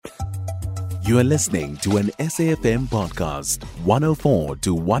You are listening to an SAFM podcast, 104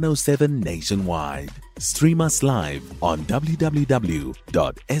 to 107 nationwide. Stream us live on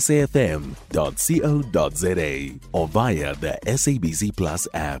www.safm.co.za or via the SABC Plus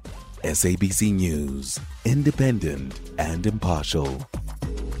app. SABC News, independent and impartial.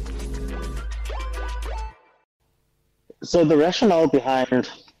 So the rationale behind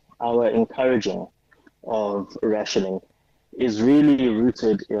our encouraging of rationing is really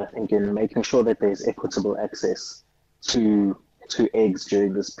rooted, I think, in making sure that there's equitable access to eggs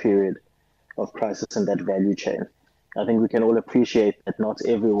during this period of crisis in that value chain. I think we can all appreciate that not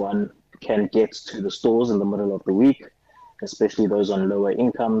everyone can get to the stores in the middle of the week, especially those on lower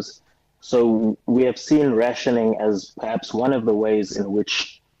incomes. So we have seen rationing as perhaps one of the ways in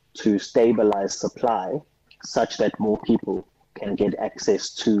which to stabilize supply such that more people can get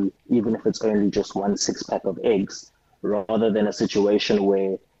access to, even if it's only just 1 6-pack of eggs, rather than a situation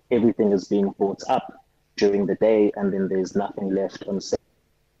where everything is being bought up during the day and then there's nothing left on sale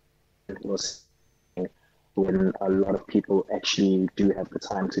when a lot of people actually do have the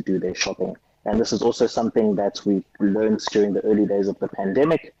time to do their shopping. And this is also something that we learned during the early days of the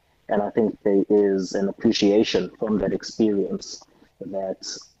pandemic. And I think there is an appreciation from that experience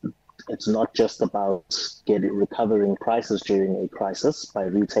that it's not just about recovering prices during a crisis by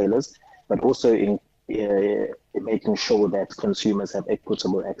retailers, but also in making sure that consumers have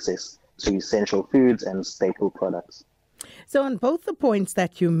equitable access to essential foods and staple products. So on both the points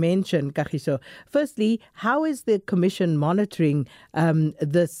that you mentioned, Kagiso, firstly, how is the Commission monitoring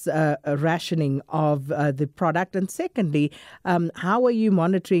this rationing of the product? And secondly, how are you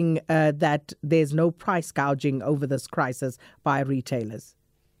monitoring that there's no price gouging over this crisis by retailers?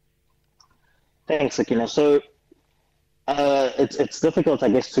 Thanks, Sakina. So it's difficult, I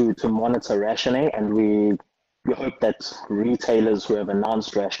guess, to monitor rationing, and we hope that retailers who have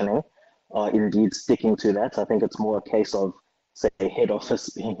announced rationing are indeed sticking to that. I think it's more a case of, say, head office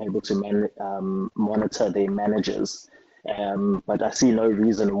being able to monitor their managers. But I see no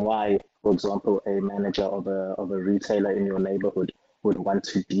reason why, for example, a manager of a retailer in your neighborhood would want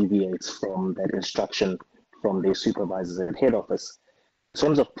to deviate from that instruction from their supervisors at head office. In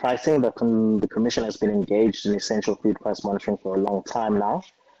terms of pricing, the Commission has been engaged in essential food price monitoring for a long time now.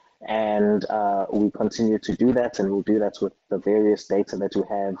 And we continue to do that, and we'll do that with the various data that we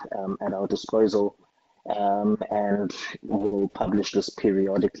have at our disposal. And we'll publish this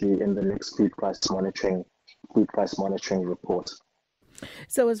periodically in the next food price monitoring report.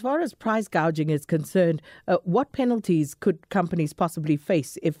 So as far as price gouging is concerned, what penalties could companies possibly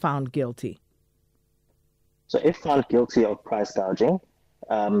face if found guilty? So if found guilty of price gouging,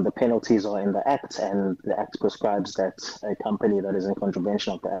 the penalties are in the Act, and the Act prescribes that a company that is in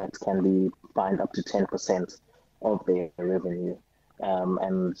contravention of the Act can be fined up to 10% of their revenue.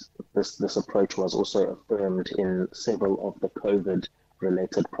 And this approach was also affirmed in several of the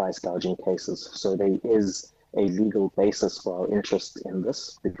COVID-related price gouging cases. So there is a legal basis for our interest in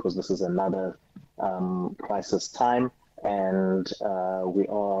this, because this is another crisis time, and we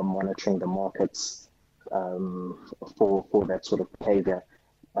are monitoring the markets for that sort of behavior.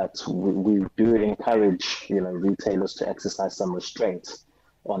 But we do encourage, retailers to exercise some restraint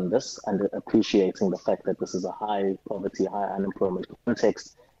on this, and appreciating the fact that this is a high poverty, high unemployment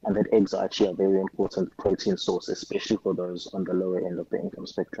context, and that eggs are actually a very important protein source, especially for those on the lower end of the income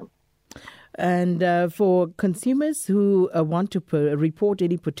spectrum. And for consumers who want to report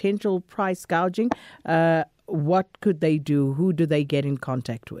any potential price gouging, what could they do? Who do they get in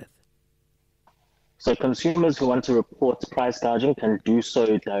contact with? So consumers who want to report price gouging can do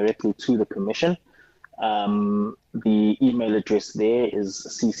so directly to the Commission. The email address there is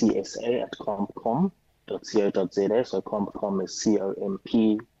ccsa@compcom.co.za. So Compcom is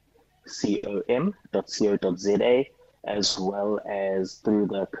compcom.co.za, as well as through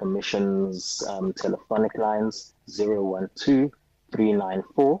the Commission's telephonic lines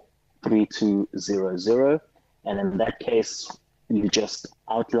 012-394-3200. And in that case, you just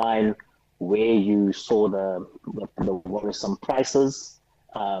outline where you saw the worrisome prices,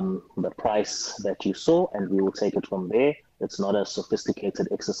 the price that you saw, and we will take it from there. It's not a sophisticated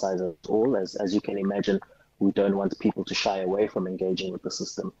exercise at all. As you can imagine, we don't want people to shy away from engaging with the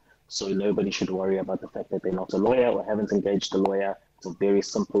system. So nobody should worry about the fact that they're not a lawyer or haven't engaged a lawyer. It's a very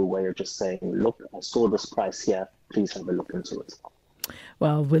simple way of just saying, look, I saw this price here, please have a look into it.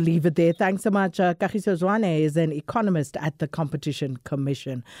 Well, we'll leave it there. Thanks so much. Kagiso Zwane is an economist at the Competition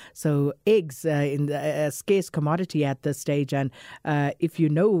Commission. So eggs in a scarce commodity at this stage. And if you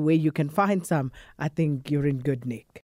know where you can find some, I think you're in good nick.